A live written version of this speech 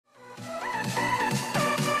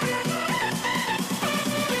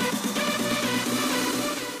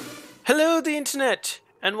Hello, the internet,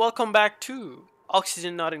 and welcome back to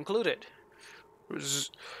Oxygen Not Included.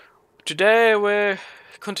 Today we're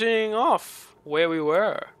continuing off where we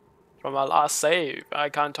were from our last save. I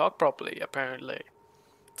can't talk properly, apparently.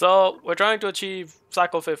 So we're trying to achieve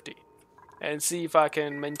Cycle 50 and see if I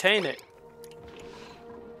can maintain it.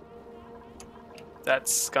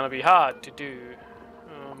 That's gonna be hard to do.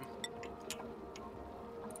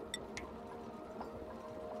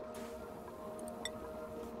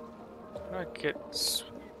 I get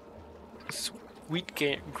wheat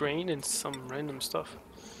grain and some random stuff.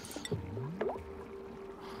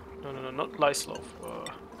 No, not lice loaf.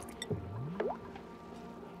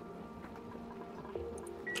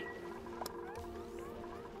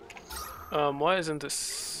 Why isn't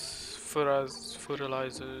this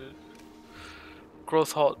fertilizer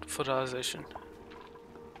growth halt fertilization?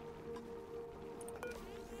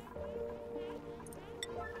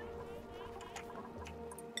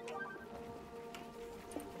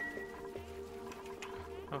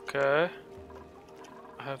 Okay,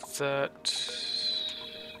 I have that.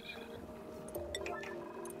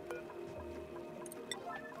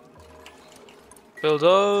 Build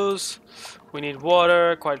those. We need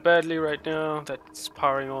water quite badly right now. That's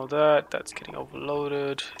powering all that. That's getting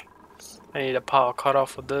overloaded. I need a power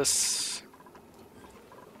cutoff for this.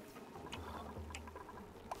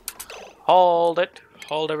 Hold it.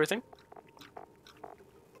 Hold everything.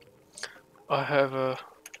 I have a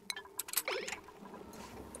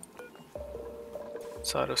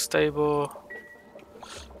side of stable.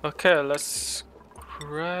 Okay, let's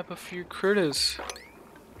grab a few critters.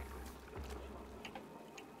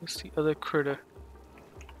 What's the other critter?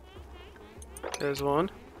 There's one.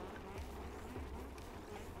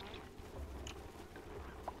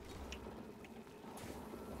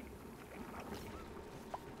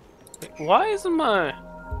 Wait, why isn't my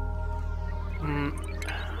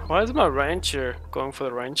rancher going for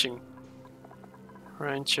the ranching?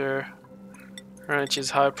 Ranch is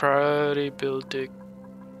high priority. Build the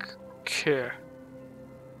care.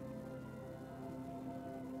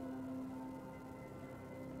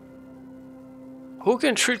 Who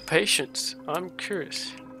can treat patients? I'm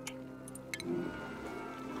curious.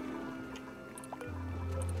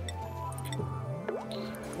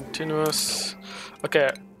 Continuous. Okay,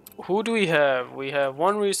 who do we have? We have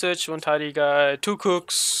one research, one tidy guy, two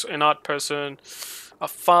cooks, an art person, a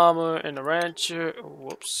farmer, and a rancher.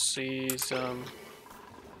 Whoopsies.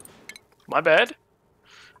 My bad.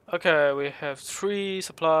 Okay, we have 3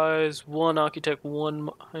 supplies, 1 architect, 1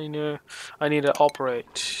 miner. I need to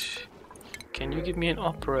operate. Can you give me an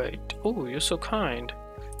operate? Oh, you're so kind.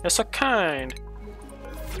 You're so kind.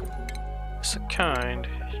 You're so kind.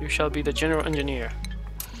 You shall be the general engineer.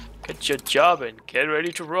 Get your job and get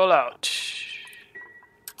ready to roll out.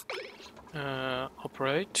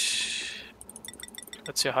 Operate.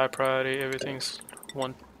 That's your high priority. Everything's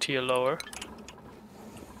 1 tier lower.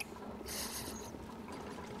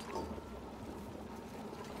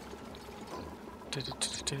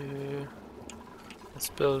 This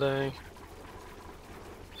building.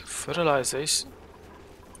 Fertilization.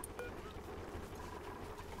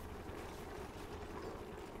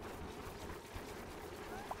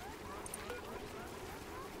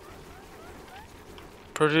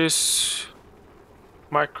 Produce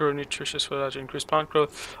micronutritious fertilizer, increase plant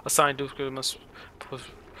growth. Assigned to must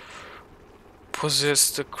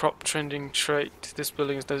possess the crop trending trait. This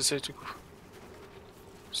building is necessary to.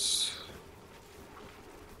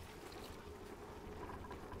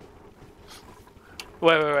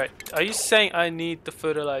 Wait. Are you saying I need the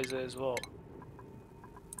fertilizer as well?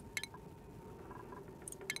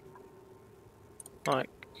 Like.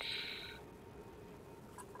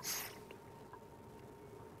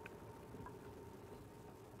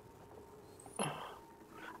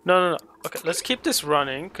 No. Okay, let's keep this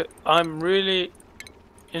running. I'm really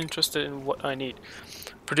interested in what I need.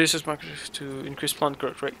 Produces to increase plant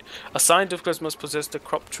growth rate. Assigned difficulties must possess the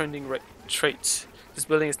crop trending rate traits. This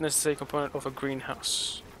building is a necessary component of a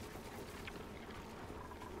greenhouse.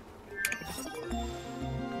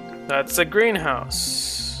 That's a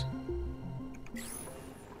greenhouse.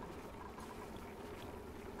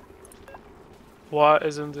 Why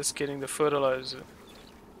isn't this getting the fertilizer?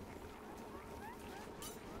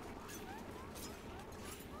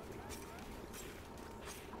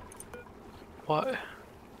 Why?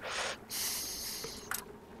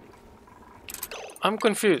 I'm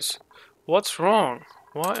confused. What's wrong?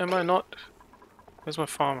 Why am I not? Where's my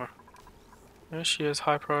farmer? Yeah, she has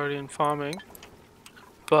high priority in farming.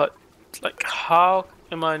 But, like, how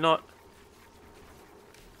am I not?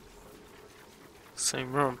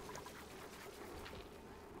 Same room.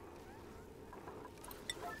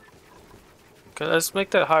 Okay, let's make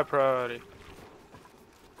that high priority.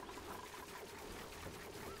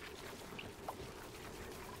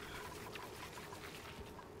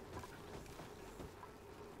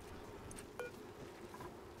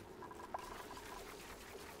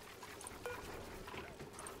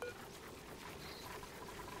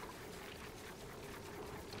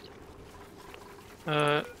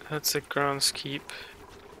 That's a groundskeep.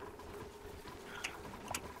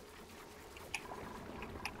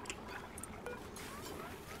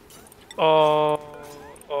 Oh,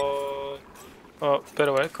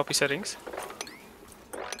 better way, copy settings.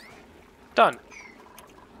 Done.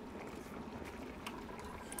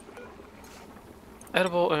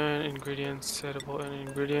 Edible and ingredients, edible and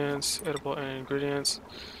ingredients, edible and ingredients.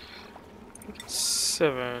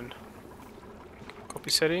 7. Copy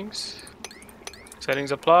settings.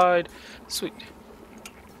 Settings applied. Sweet.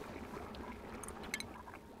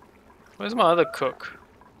 Where's my other cook?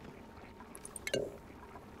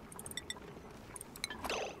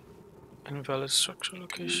 Invalid structure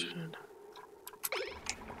location.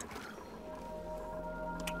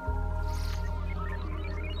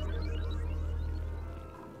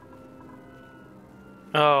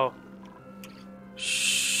 Oh.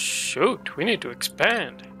 Shoot, we need to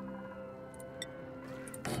expand.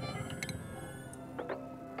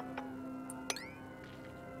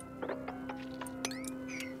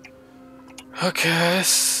 Okay,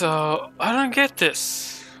 so I don't get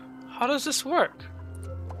this. How does this work?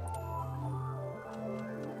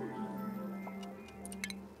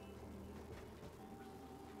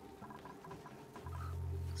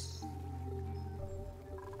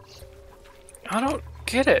 I don't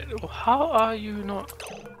get it. How are you not?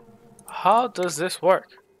 How does this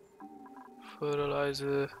work?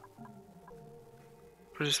 Fertilizer.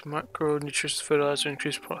 Produce macronutrients fertilizer,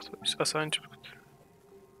 increase prospects. Assigned to.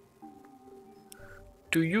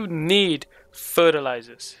 Do you need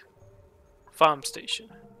fertilizers? Farm station.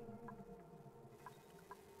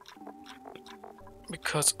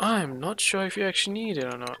 Because I'm not sure if you actually need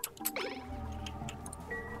it or not.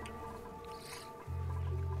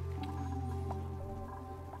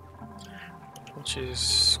 Which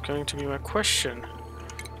is going to be my question.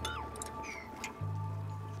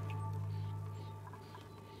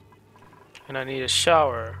 And I need a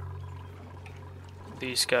shower.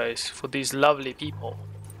 These guys, for these lovely people.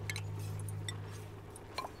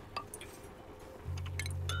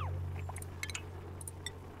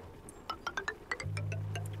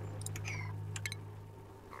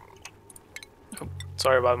 Oh,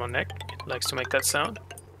 sorry about my neck. It likes to make that sound.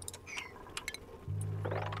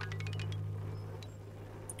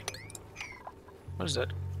 What is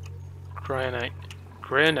that? Granite.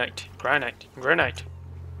 Granite. Granite. Granite.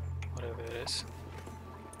 Whatever it is.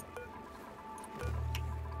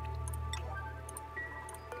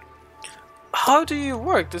 How do you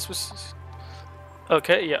work? This was...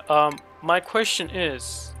 Okay, yeah. My question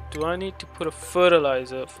is, do I need to put a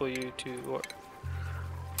fertilizer for you to work?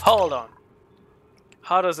 Hold on.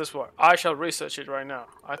 How does this work? I shall research it right now.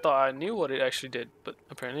 I thought I knew what it actually did, but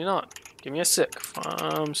apparently not. Give me a sec.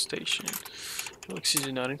 Farm station.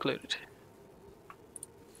 Oxygen not included.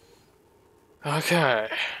 Okay.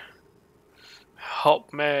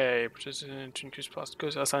 Help me. Participant to increase plastic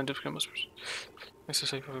goods. Assigned to become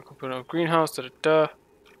necessary for the component of greenhouse. Da da da.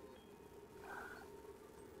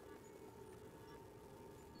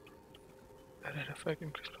 That effect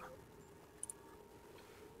increase.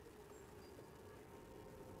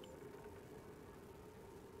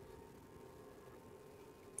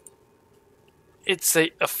 It's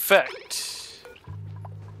a effect.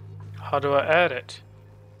 How do I add it?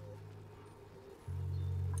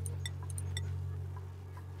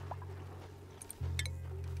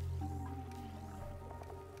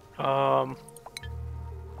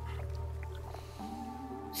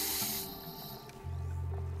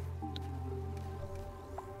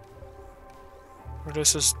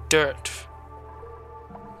 This is dirt.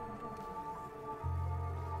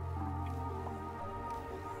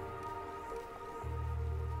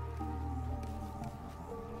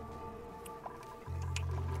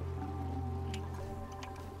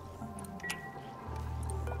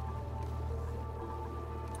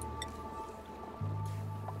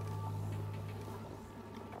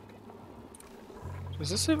 Does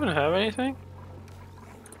this even have anything?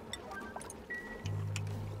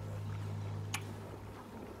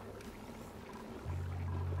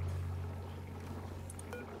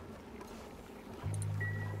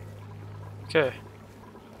 Okay.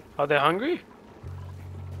 Are they hungry?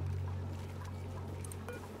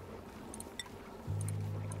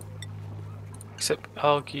 Except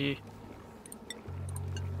algae.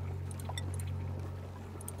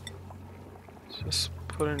 Let's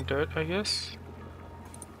put in dirt, I guess.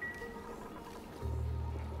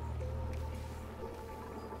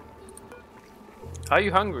 Are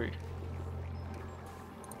you hungry?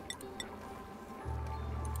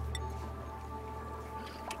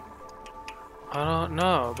 I don't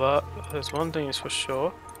know, but there's one thing is for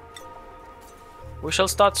sure. We shall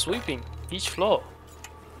start sweeping each floor.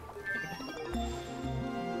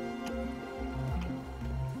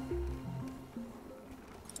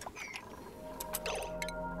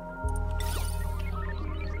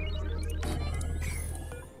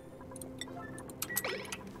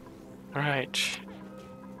 Right.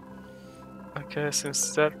 Okay,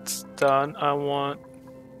 since that's done, I want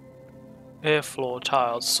airflow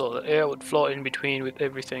tiles so the air would flow in between with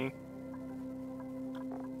everything.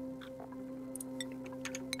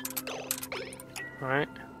 Right.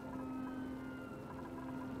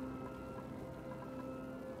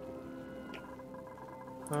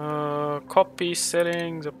 Copy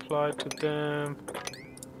settings apply to them.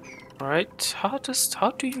 Right. How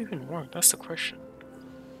do you even work? That's the question.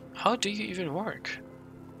 How do you even work?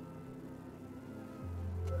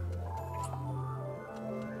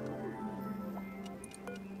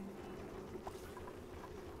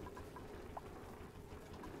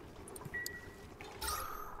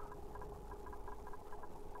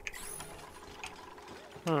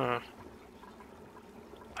 Hmm.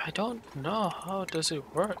 I don't know. How does it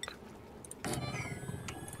work?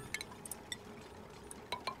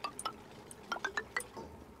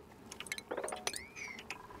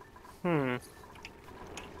 Hmm.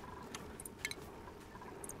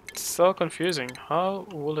 It's so confusing. How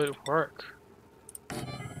will it work?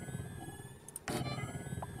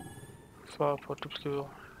 File portable.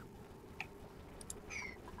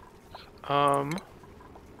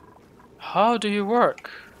 How do you work?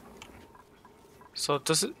 So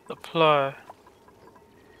does it apply?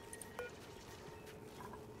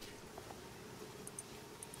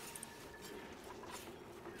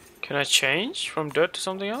 Can I change from dirt to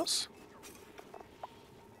something else?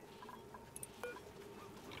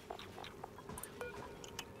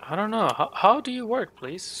 I don't know. How do you work,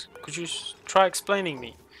 please? Could you try explaining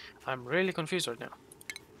me? I'm really confused right now.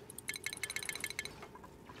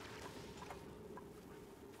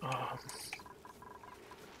 Um,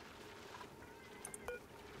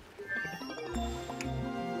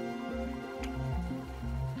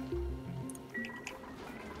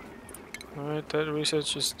 Alright, that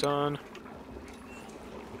research is done.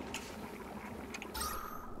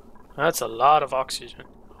 That's a lot of oxygen.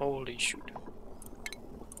 Holy shoot.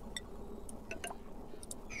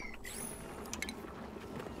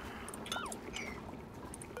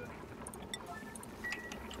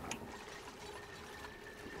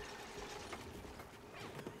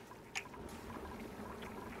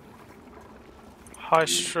 High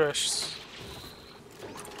stress.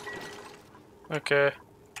 Okay.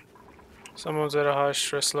 Someone's at a high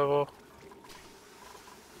stress level.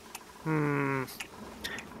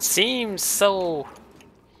 Seems so...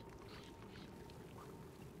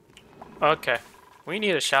 Okay. We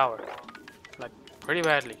need a shower. Like, pretty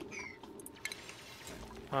badly.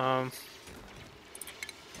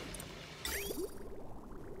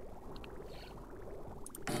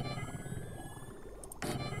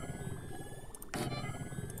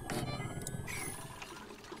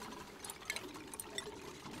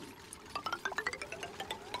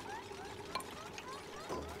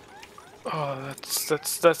 Oh,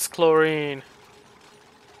 that's chlorine.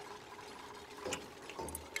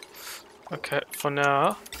 Okay, for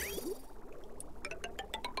now.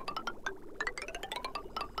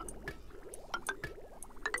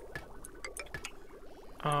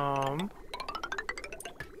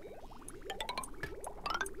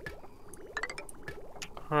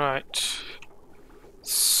 Right.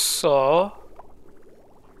 So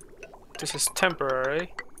this is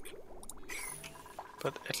temporary,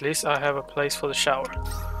 but at least I have a place for the shower.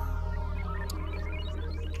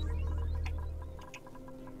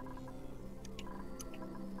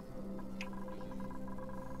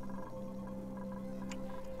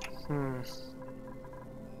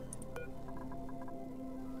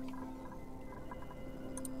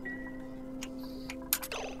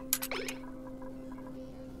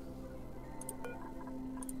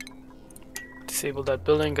 Disable that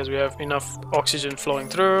building because we have enough oxygen flowing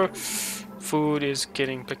through. Food is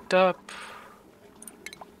getting picked up.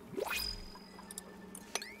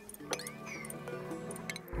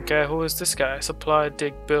 Okay, who is this guy? Supply,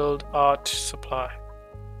 dig, build, art, supply.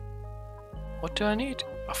 What do I need?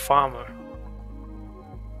 A farmer.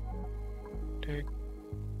 Dig,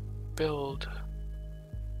 build.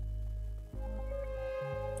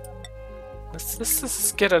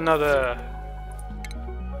 Let's get another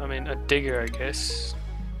mean, a digger, I guess.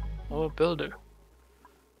 Or a builder.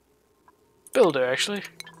 Builder, actually.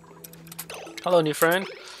 Hello, new friend.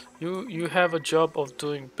 You have a job of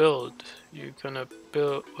doing build. You're gonna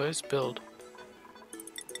build. Where's build?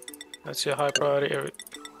 That's your high priority.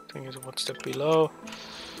 Everything is one step below.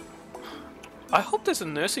 I hope there's a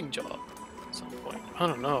nursing job at some point. I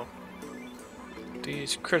don't know.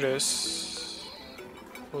 These critters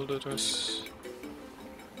will do this.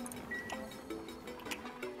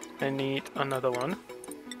 I need another one.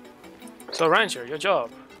 So rancher, your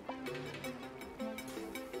job.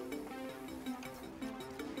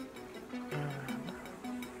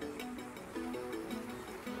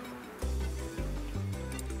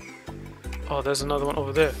 Oh, there's another one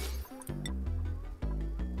over there.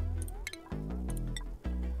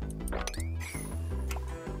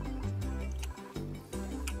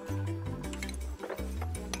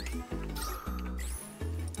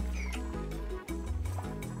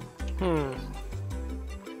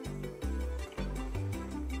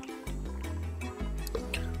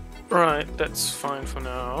 Right, that's fine for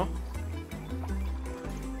now.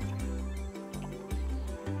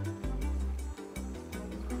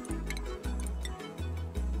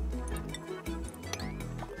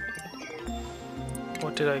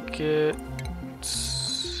 What did I get?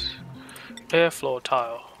 Airflow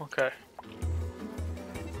tile. Okay.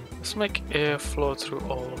 Let's make airflow through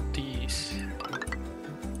all of these.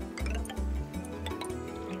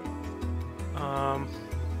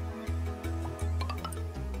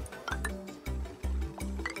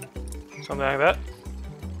 Something like that.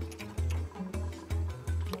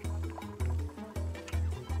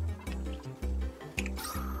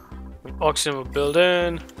 Oxygen will build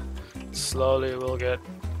in. Slowly will get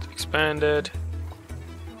expanded.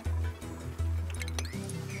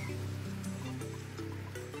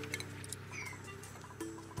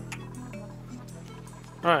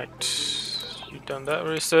 Right, you've done that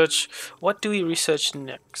research. What do we research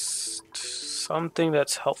next? Something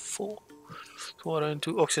that's helpful. Water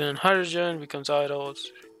into oxygen and hydrogen becomes idle.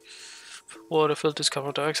 Water filters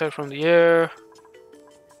carbon dioxide from the air.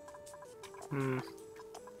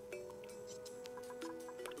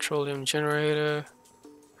 Petroleum generator.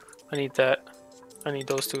 I need that. I need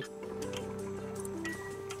those two.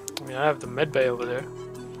 I mean, I have the med bay over there.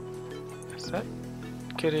 Is that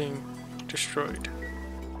getting destroyed?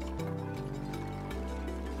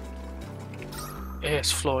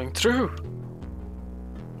 Air's flowing through.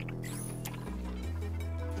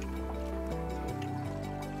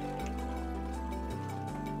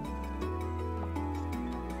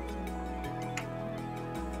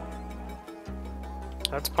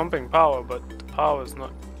 That's pumping power, but the power is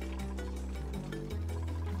not.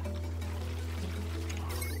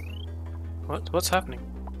 What's happening?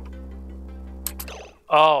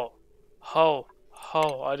 Oh,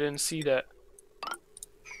 I didn't see that.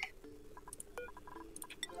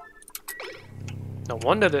 No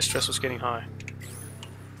wonder their stress was getting high.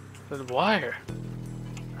 The wire.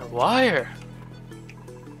 A wire.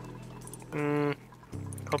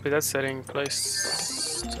 Copy that setting.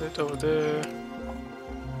 Place it over there.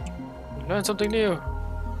 Learn something new.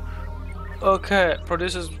 Okay,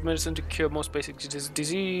 produces medicine to cure most basic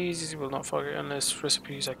diseases. Will not forget unless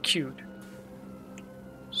recipes are queued.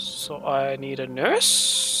 So I need a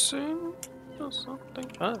nurse or something.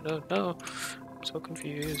 I don't know. I'm so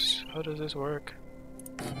confused. How does this work?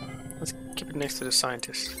 Let's keep it next to the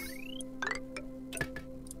scientist.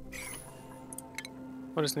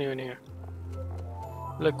 What is new in here?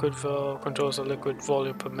 Liquid valve controls the liquid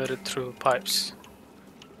volume permitted through pipes.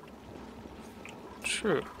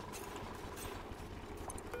 True.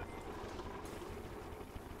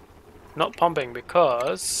 Not pumping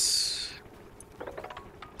because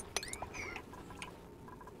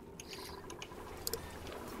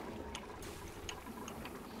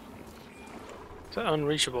is that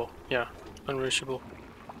unreachable? Yeah, unreachable.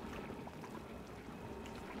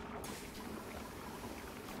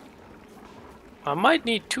 I might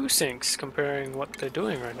need 2 sinks comparing what they're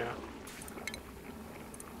doing right now.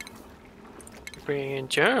 You're bringing in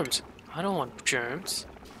germs. I don't want germs.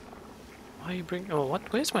 Why are you bringing? Oh, what?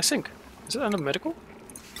 Where's my sink? Is it under medical?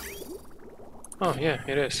 Oh yeah,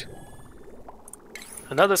 it is.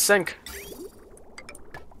 Another sink.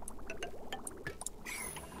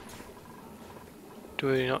 Do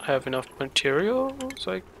we not have enough materials?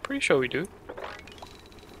 I'm pretty sure we do.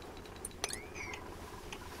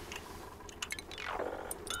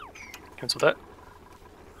 Cancel that.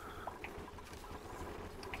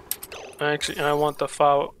 Actually, I want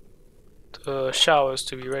the showers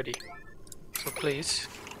to be ready. So please,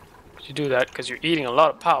 could you do that? Because you're eating a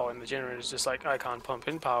lot of power and the generator is just like, I can't pump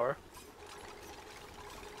in power.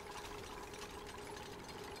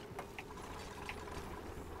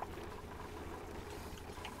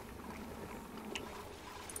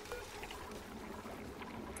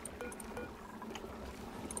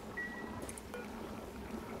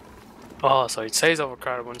 Oh, so it says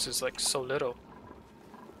overcrowded once it's like so little.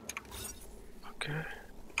 Okay,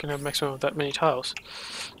 can have maximum of that many tiles.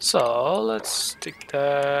 So let's stick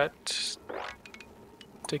that.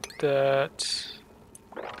 Stick that.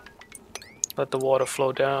 Let the water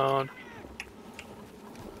flow down.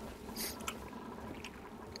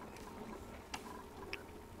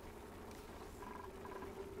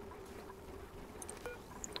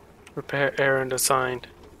 Repair errand assigned.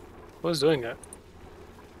 Who's doing that?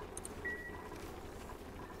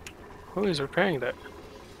 Who is repairing that?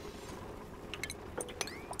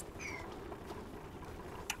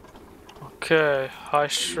 Okay, high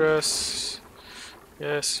stress.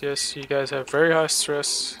 Yes, yes, you guys have very high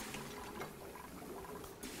stress.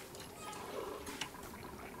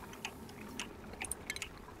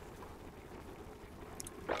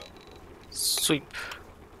 Sweep.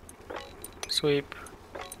 Sweep.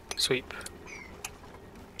 Sweep.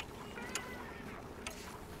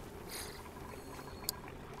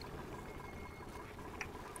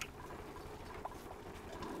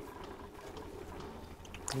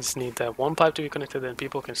 Just need that one pipe to be connected, then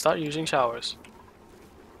people can start using showers.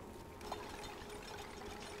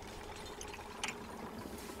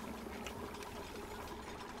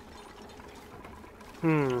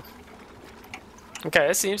 Okay,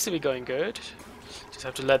 it seems to be going good. Just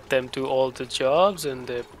have to let them do all the jobs, and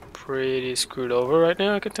they're pretty screwed over right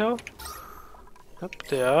now, I can tell. Yep,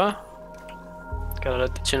 they are. Gotta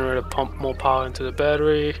let the generator pump more power into the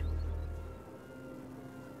battery.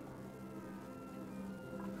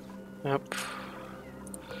 Yep.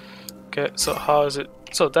 Okay, so how is it?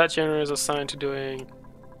 So that generator is assigned to doing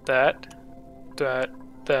that,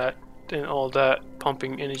 and all that,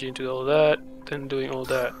 pumping energy into all that, then doing all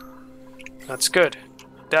that. That's good.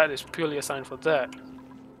 That is purely assigned for that.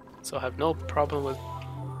 So I have no problem with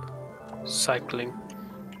cycling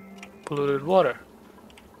polluted water.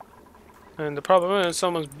 And the problem is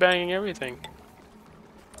someone's banging everything.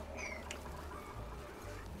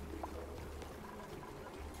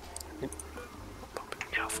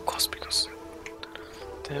 Yeah, of course, because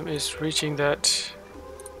them is reaching that.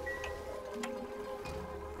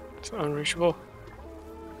 It's unreachable.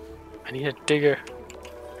 I need a digger.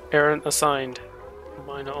 Errand assigned.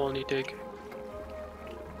 Minor only dig.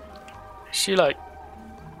 Is she like...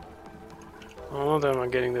 All of them are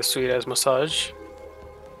getting this sweet ass massage.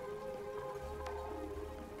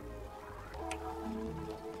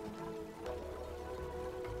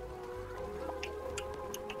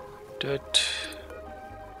 Dirt.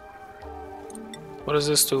 What does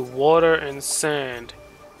this do? Water and sand.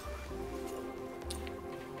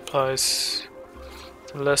 Applies.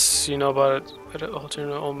 The less you know about it, better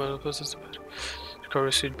alternate all metal business.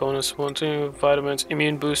 Recovery seed bonus 1 2 vitamins,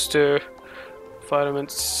 immune booster,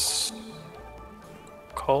 vitamins,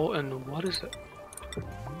 coal, and what is it?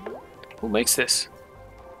 Who makes this?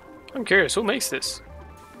 I'm curious, who makes this?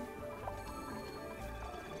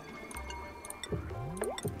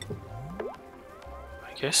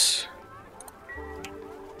 I guess.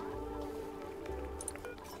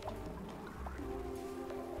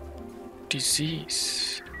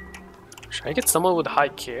 Disease. Should I get someone with high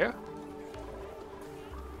care?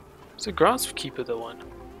 Is the groundskeeper the one?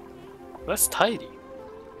 That's tidy.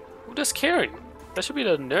 Who does caring? That should be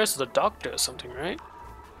the nurse or the doctor or something, right?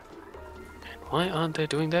 And why aren't they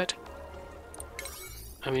doing that?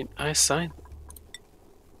 I mean, I assigned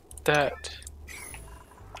that.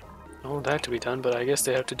 I want that to be done, but I guess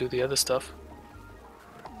they have to do the other stuff.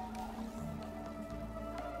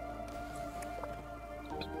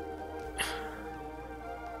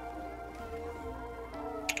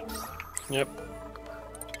 Yep.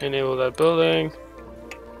 Enable that building.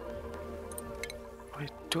 Wait,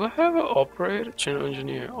 do I have an operator? General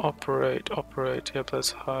engineer. Operate. Yep,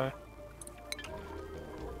 that's high.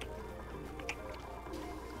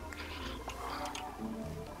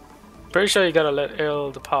 Pretty sure you gotta let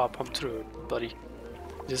all the power pump through, buddy.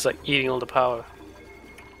 Just like eating all the power.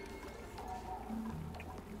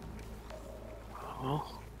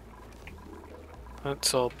 Oh.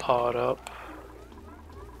 That's all powered up.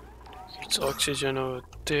 It's oxygen over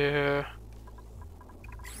there.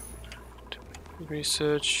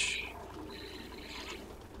 Research.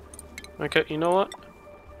 Okay, you know what?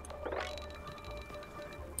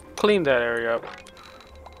 Clean that area up.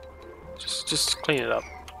 Just clean it up.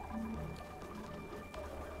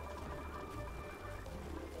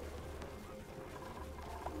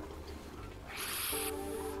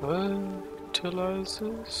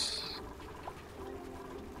 Fertilizers.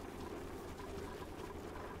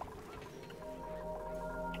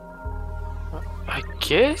 I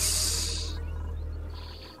guess.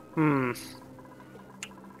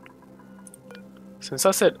 Is Since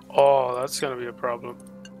I said all, that's gonna be a problem.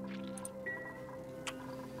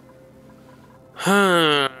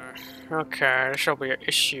 Okay, this shall be an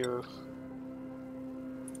issue.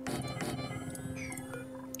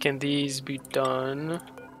 Can these be done?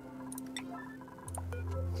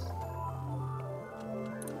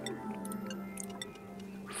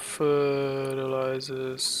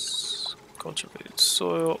 Fertilizers, cultivated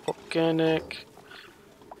soil, organic.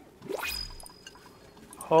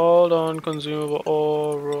 Hold on, consumable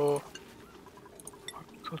or raw.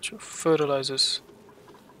 Agriculture, fertilizers.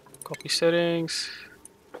 Copy settings.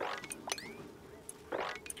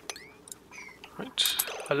 Right.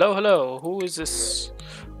 Hello, hello. Who is this?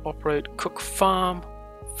 Operate cook farm.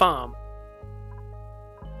 Farm.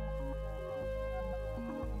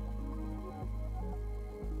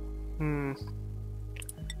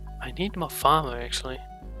 I need my farmer actually.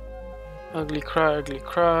 Ugly cry, ugly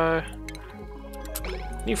cry.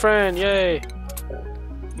 New friend, yay!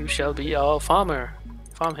 You shall be our farmer.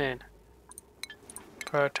 Farmhand.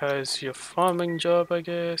 Prioritize your farming job, I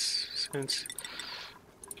guess, since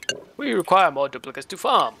we require more duplicates to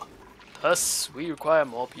farm. Thus, we require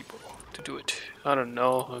more people to do it. I don't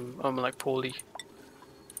know, I'm like poorly.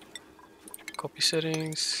 Copy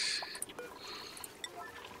settings.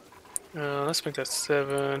 Let's make that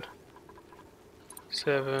 7.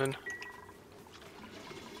 7.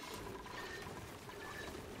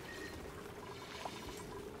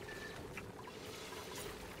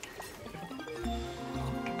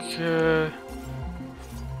 Okay.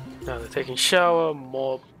 Now they're taking shower,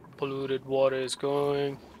 more polluted water is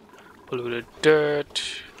going. Polluted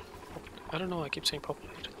dirt. I don't know, I keep saying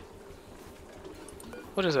populated.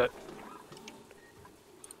 What is that?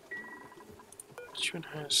 Which one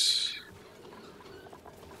has...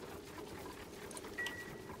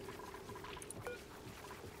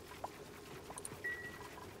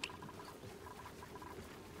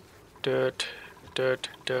 Dirt, dirt,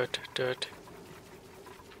 dirt, dirt.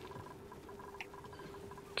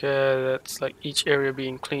 Okay, that's like each area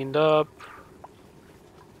being cleaned up.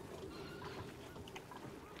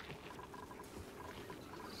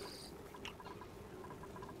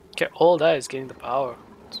 Okay, all that is getting the power,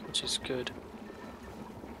 which is good.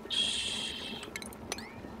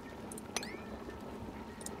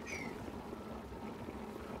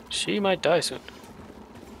 She might die soon.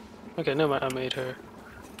 Okay, no, I made her.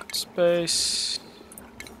 Good space.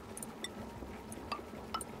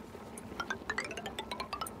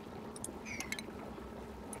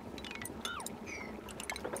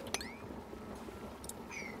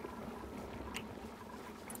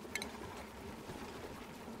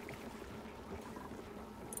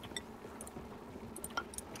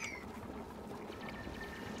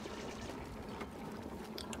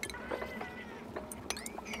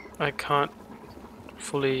 I can't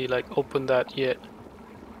fully like open that yet.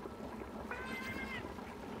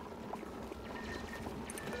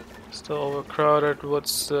 Still overcrowded.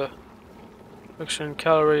 What's the reduction?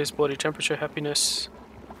 Calories, body temperature, happiness.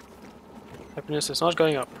 Happiness is not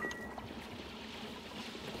going up.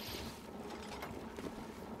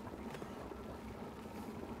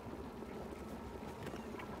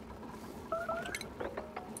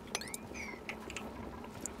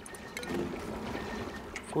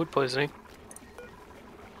 Food poisoning.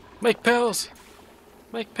 Make pills!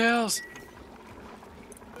 Make pills!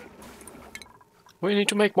 We need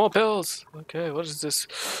to make more pills! Okay, what is this?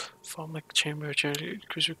 Pharmac chamber,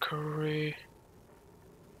 increase recovery.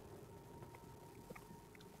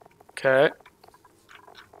 Okay.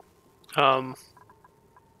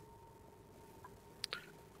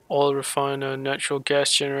 Oil refiner, natural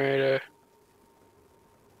gas generator.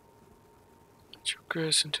 Natural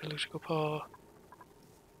gas into electrical power.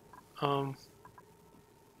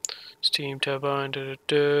 Steam turbine,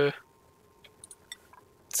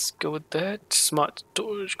 Let's go with that. Smart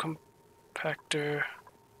storage compactor.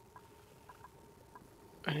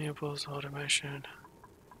 Enables automation.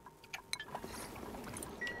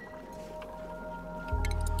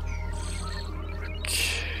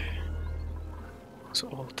 Okay. So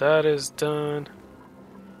all that is done.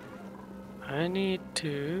 I need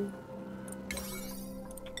to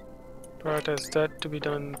prioritize that to be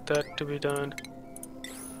done, that to be done.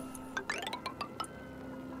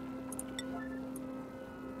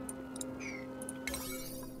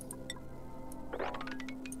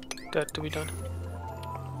 That to be done.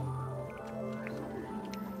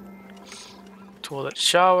 Toilet,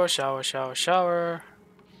 shower, shower, shower, shower.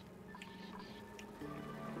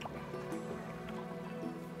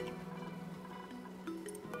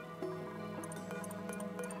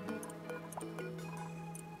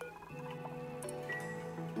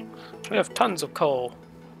 We have tons of coal.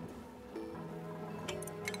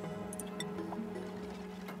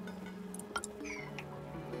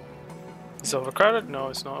 Is it overcrowded? No,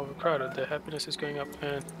 it's not overcrowded. The happiness is going up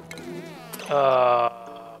and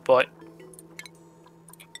but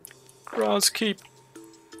groundskeep.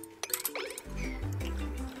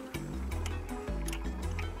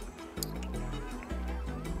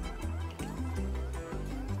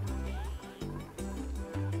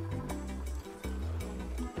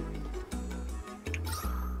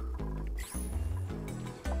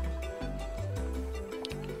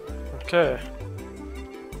 Okay.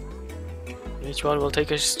 Each one will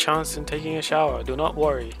take a chance in taking a shower. Do not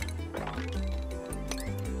worry.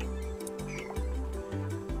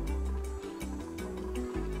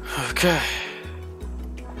 Okay.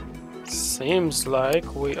 Seems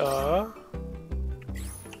like we are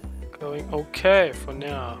going okay for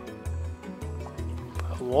now.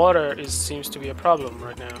 But water seems to be a problem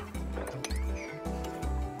right now.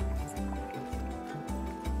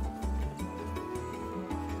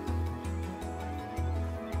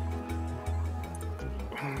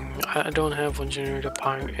 I don't have one generator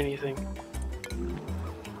powering anything.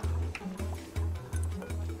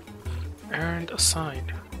 Errand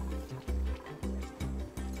assigned.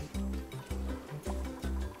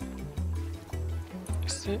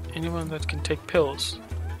 Is there anyone that can take pills?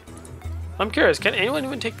 I'm curious, can anyone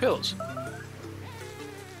even take pills?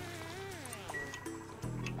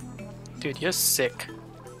 Dude, you're sick.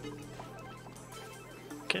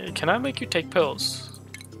 Okay, can I make you take pills?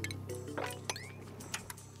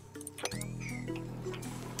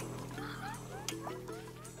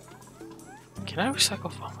 Can I recycle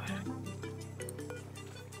foam?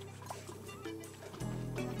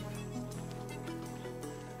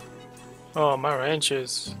 Oh, my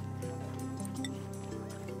wrenches.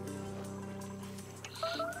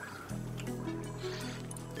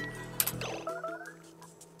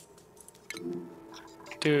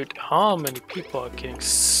 Dude, how many people are getting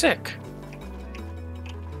sick?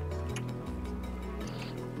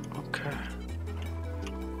 Okay.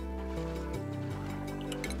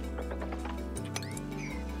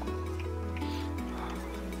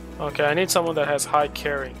 Okay, I need someone that has high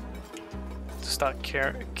caring to start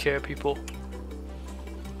care people.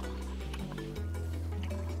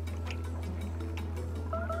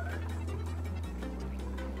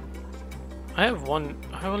 I have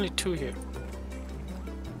only two here.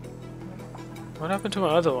 What happened to my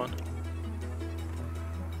other one?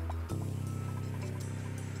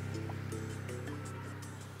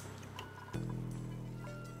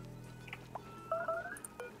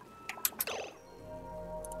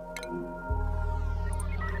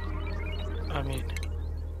 I mean,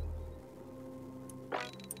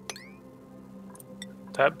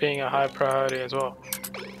 that being a high priority as well.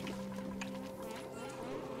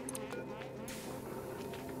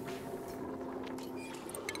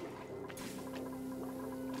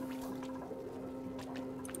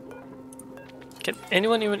 Can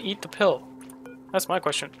anyone even eat the pill? That's my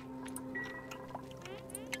question.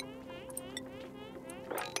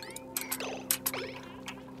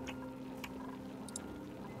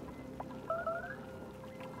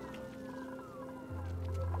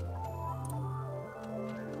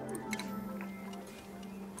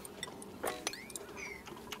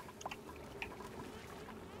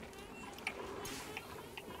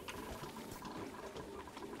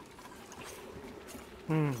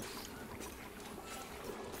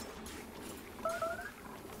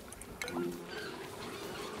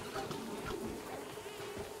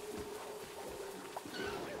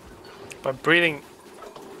 By breathing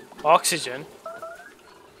oxygen,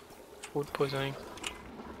 food poisoning.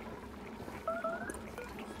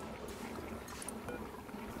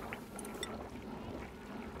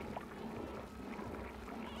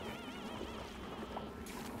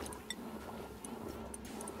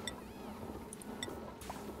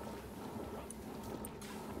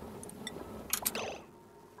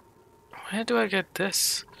 Where do I get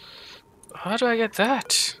this? How do I get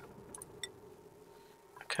that?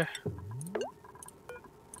 Okay.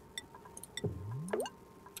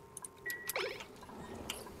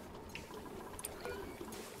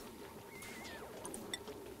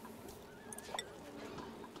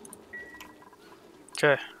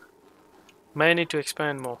 Okay. May need to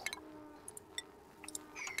expand more.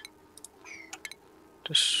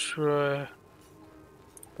 Destroy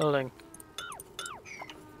building.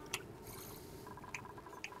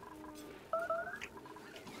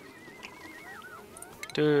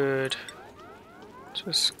 Dude,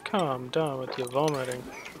 just calm down with your vomiting.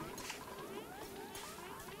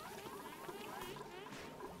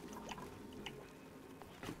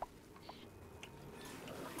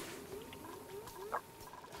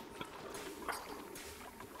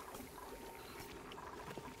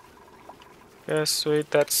 Okay, sweet,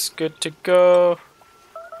 that's good to go.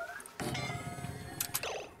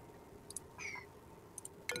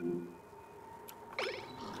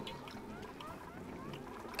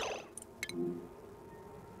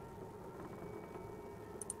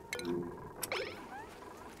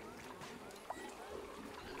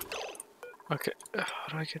 Okay, how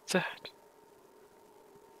do I get that?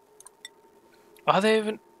 Are they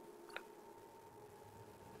even...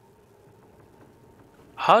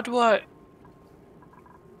 How do I...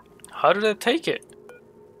 How do they take it?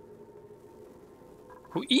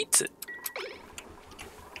 Who eats it?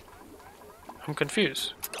 I'm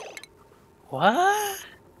confused. What?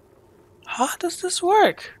 How does this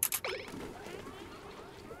work?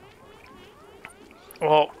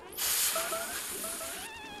 Well...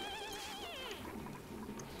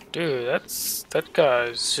 Dude, that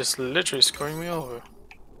guy's just literally screwing me over.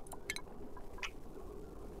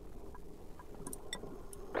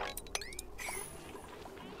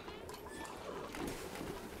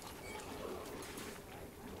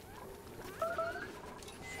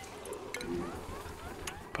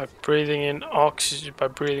 By breathing in oxygen, by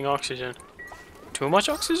breathing oxygen. Too much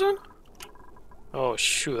oxygen? Oh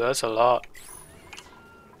shoot, that's a lot.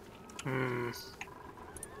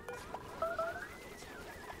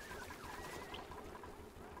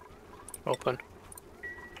 Open.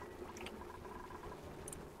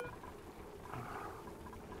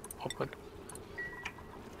 Open.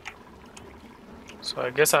 So I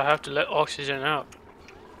guess I have to let oxygen out.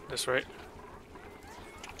 That's right.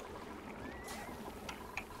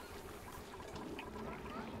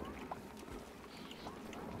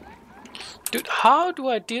 Dude, how do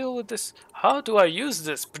I deal with this? How do I use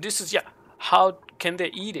this? Producers, yeah. How can they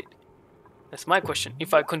eat it? That's my question.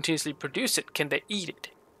 If I continuously produce it, can they eat it?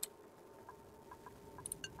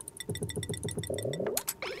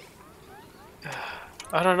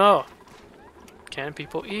 I don't know. Can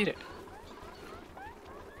people eat it?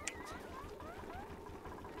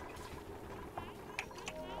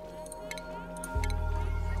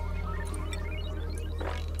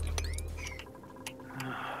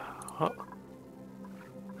 Oh.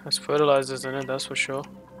 There's fertilizers in it, that's for sure.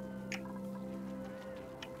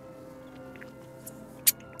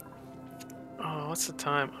 Oh, what's the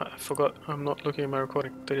time? I forgot. I'm not looking at my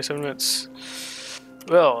recording. 37 minutes.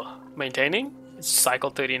 Well, maintaining. It's cycle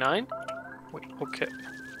 39. Wait, okay.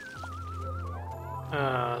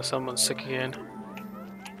 Someone's sick again.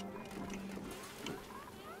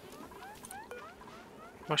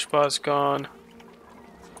 Mush bar's gone.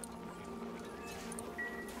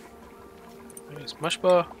 Is mush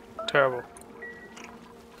bar? Terrible.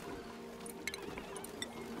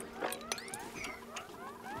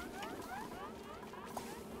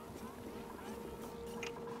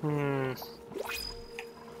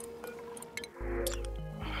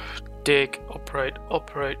 Dig, operate,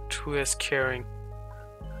 who has caring?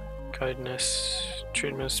 Kindness,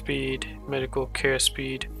 treatment speed, medical care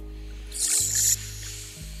speed.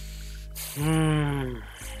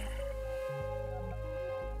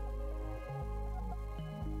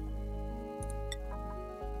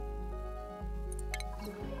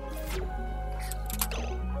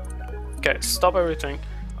 Okay, stop everything.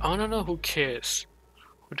 I wanna know who cares.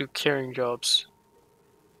 Who do caring jobs.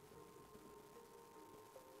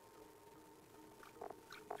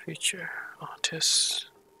 Feature, artists.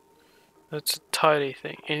 That's a tidy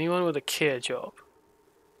thing. Anyone with a care job.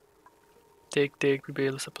 Dig,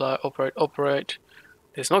 rebuild, supply, operate.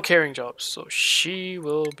 There's no caring jobs, so she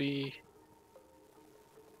will be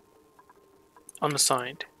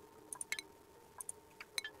unassigned.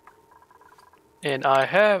 And I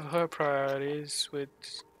have her priorities with...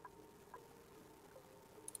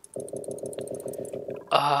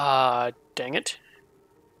 dang it.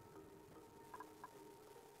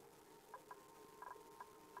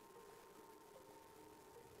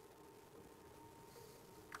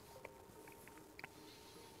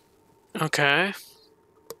 Okay.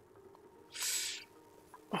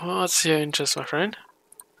 What's your interest, my friend?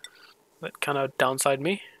 That kind of downside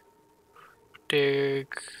me. Dig,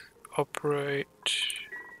 operate.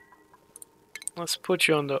 Let's put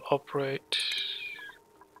you on the operate.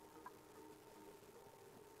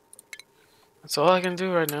 That's all I can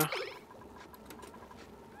do right now.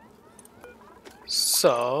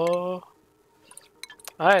 So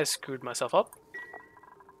I screwed myself up.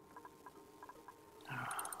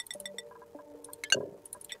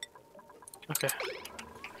 Okay.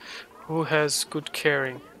 Who has good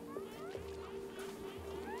caring?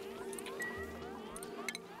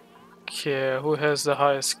 Care. Who has the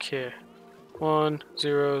highest care? 1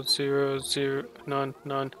 0 0 0 none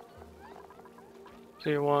none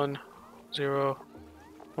 0 1 0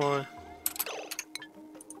 1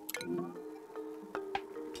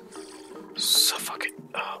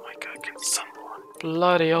 Oh my god, can someone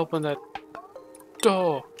bloody open that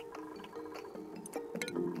door?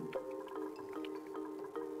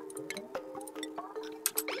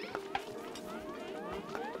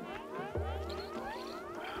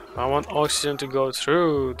 I want oxygen to go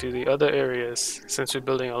through to the other areas since we're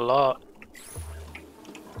building a lot.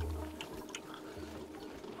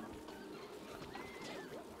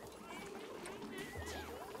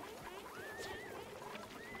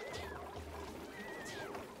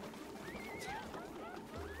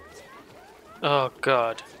 Oh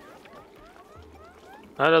god.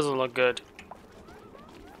 That doesn't look good.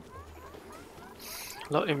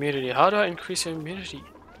 Low immunity. How do I increase your immunity?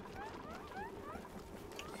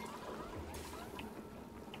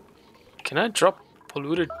 Can I drop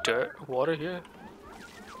polluted dirt water here?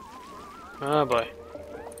 Oh boy.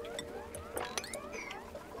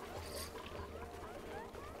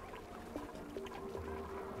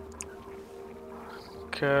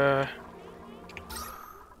 Okay.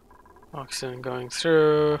 Oxygen going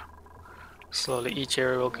through. Slowly each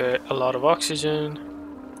area will get a lot of oxygen.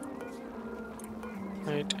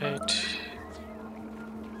 8, 8.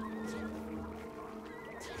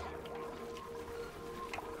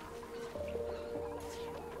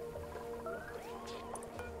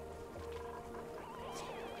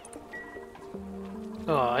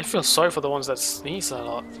 Oh, I feel sorry for the ones that sneeze a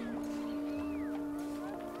lot.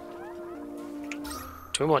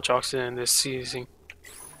 Too much oxygen in this season.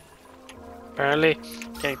 Apparently,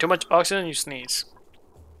 getting too much oxygen, you sneeze.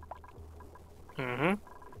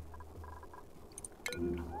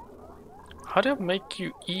 How do I make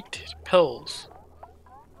you eat pills?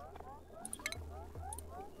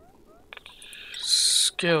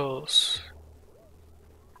 Skills.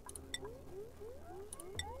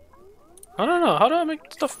 I don't know. How do I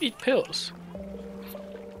make stuff eat pills?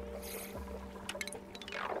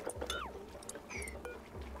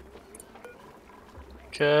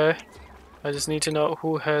 Okay. I just need to know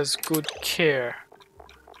who has good care.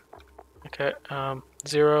 Okay,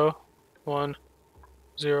 0, 1,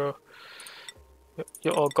 0.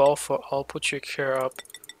 You're all golfer. I'll put your care up.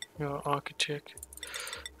 You're architect.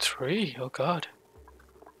 3. Oh god.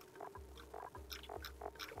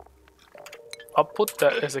 I'll put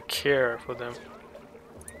that as a care for them.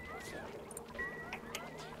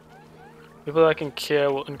 People that can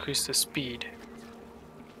care will increase the speed.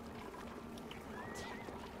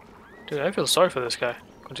 Dude, I feel sorry for this guy.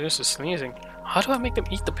 Continuously sneezing. How do I make them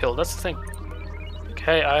eat the pill? That's the thing.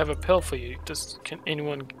 Okay, I have a pill for you. Can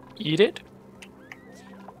anyone eat it?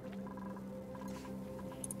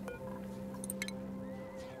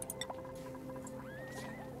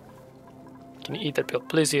 Can you eat that pill?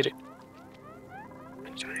 Please eat it. I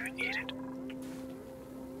don't even eat it.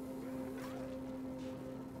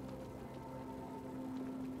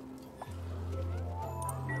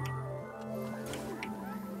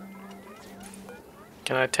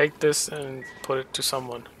 Can I take this and put it to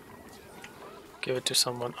someone? Give it to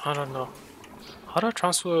someone. I don't know. How do I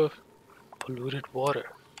transfer polluted water?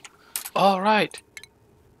 All right.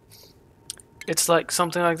 It's like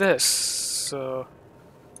something like this. So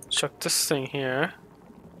chuck this thing here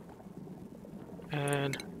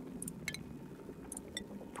and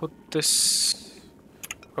put this.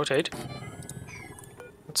 Rotate.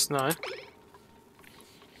 That's 9.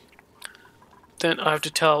 Then I have to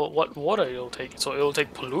tell what water it'll take. So it'll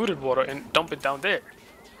take polluted water and dump it down there,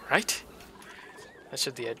 right? That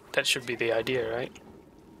should be the idea, right?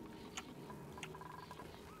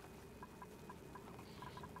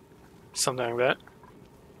 Something like that.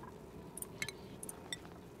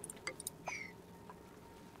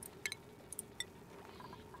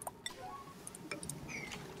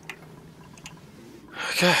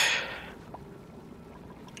 Okay.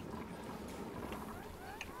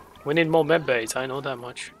 We need more med bays, I know that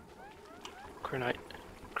much.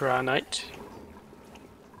 Granite.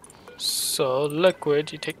 So,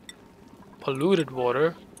 liquid, you take polluted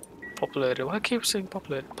water. Populated. Why do I keep saying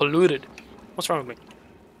populated? Polluted. What's wrong with me?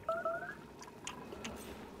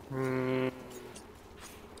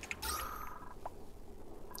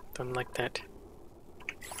 Don't like that.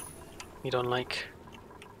 You don't like.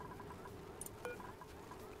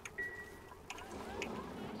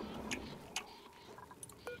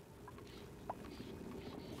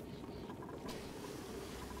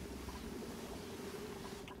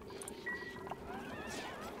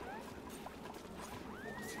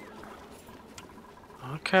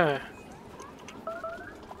 Okay.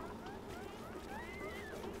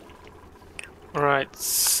 Alright,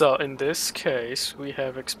 so in this case we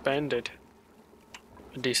have expanded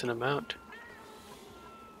a decent amount.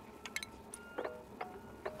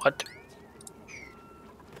 What?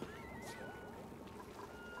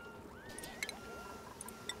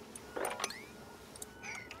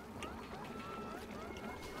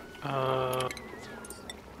 A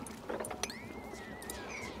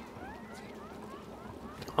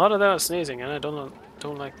lot of that was sneezing, and I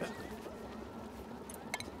don't like that.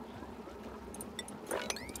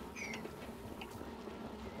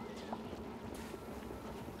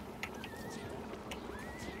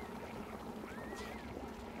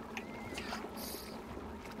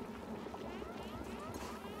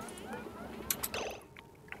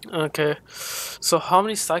 Okay, so how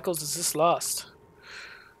many cycles does this last?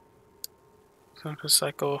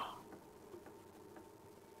 Cycle.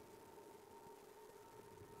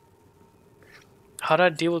 How do I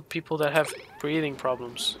deal with people that have breathing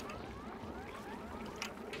problems?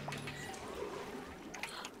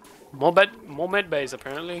 More med bays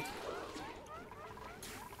apparently.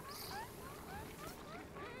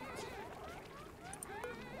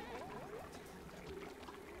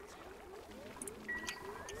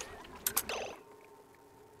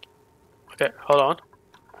 Okay, hold on.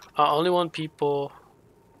 I only want people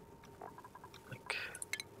like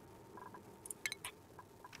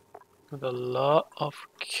with a lot of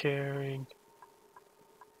caring.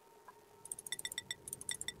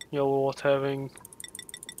 You're worth having.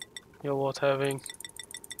 You're worth having.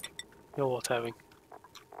 You're worth having.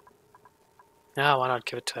 Nah, why not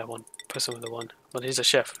give it to that one person with the one? But he's a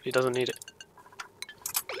chef. He doesn't need it.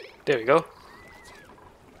 There we go.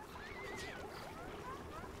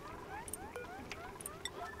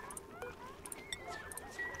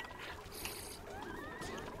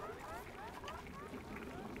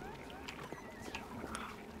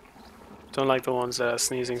 Don't like the ones that are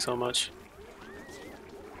sneezing so much.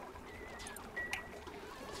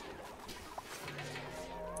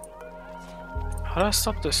 How do I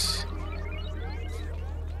stop this?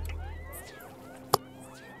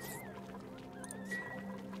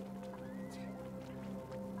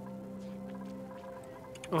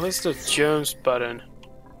 Oh, it's the germs button.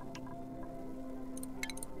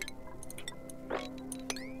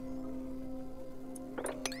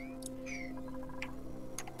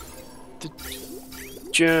 The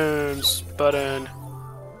germs button.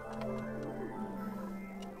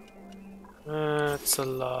 That's a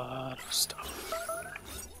lot of stuff.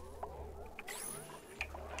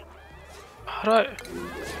 How do I...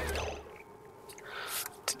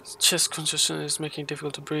 Chest congestion is making it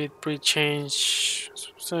difficult to breathe. Breathe change.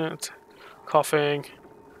 Coughing.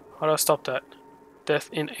 How do I stop that? Death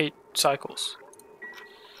in 8 cycles.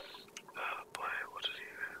 Oh boy, what did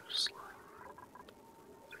you...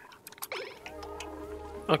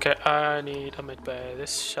 Okay, I need a mid bay.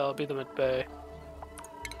 This shall be the mid bay.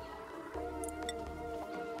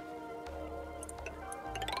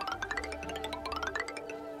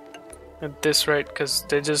 At this rate, because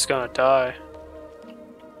they're just gonna die.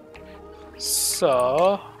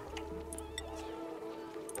 So...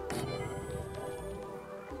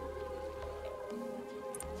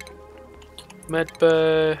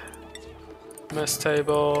 medbay, mess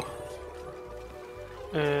table,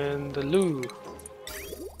 and the loo.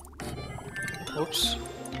 Oops.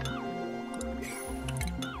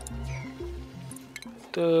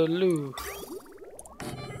 The loo.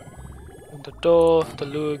 And the door, the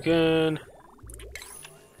loo again.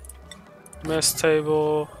 Mess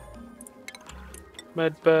table.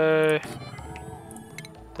 Medbay.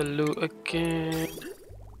 The loo again.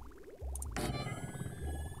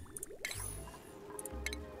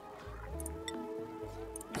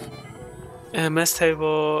 And mess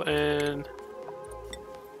table and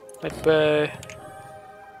medbay.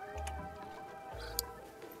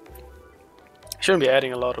 Shouldn't be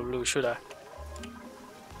adding a lot of loo, should I?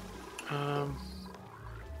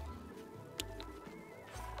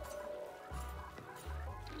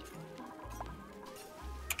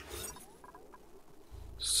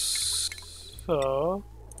 So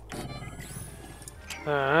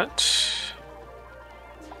that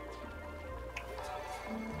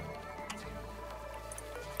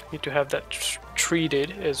need to have that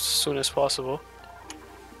treated as soon as possible.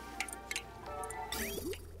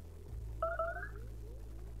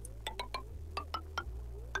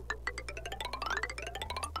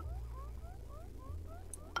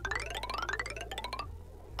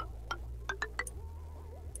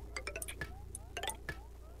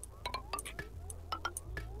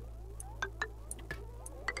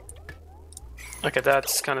 Okay,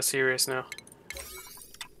 that's kind of serious now.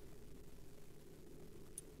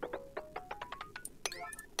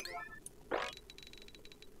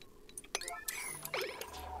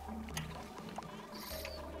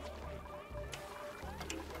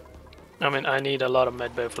 I mean, I need a lot of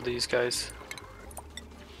medbay for these guys.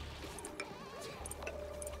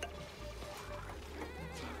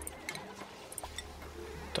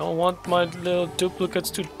 Don't want my little duplicates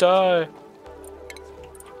to die.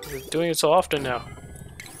 You're doing it so often now.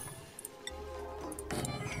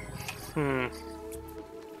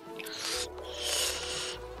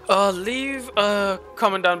 Leave a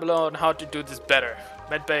comment down below on how to do this better.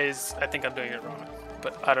 Medbay I think I'm doing it wrong,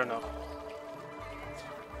 but I don't know.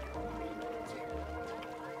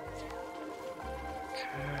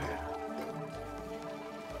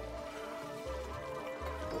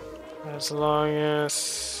 As long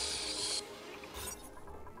as...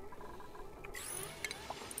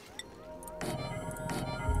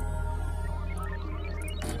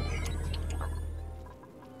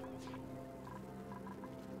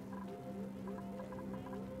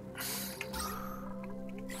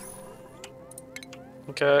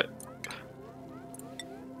 Okay.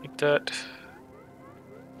 Like that.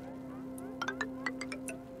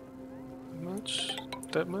 Much?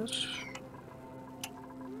 That much?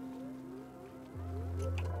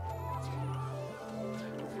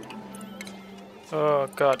 Oh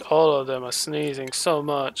god, all of them are sneezing so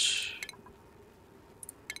much.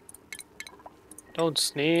 Don't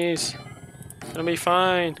sneeze. It'll be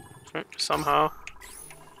fine. Somehow.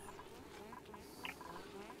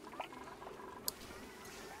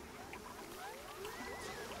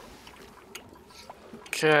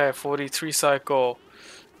 Okay, 43 cycle.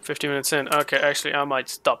 50 minutes in. Okay, actually I might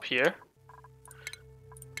stop here.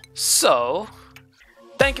 So,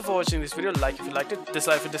 thank you for watching this video. Like if you liked it,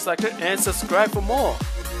 dislike if you disliked it, and subscribe for more.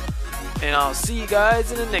 And I'll see you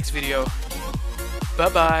guys in the next video. Bye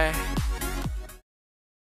bye.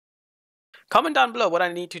 Comment down below what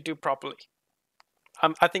I need to do properly.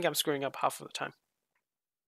 I think I'm screwing up half of the time.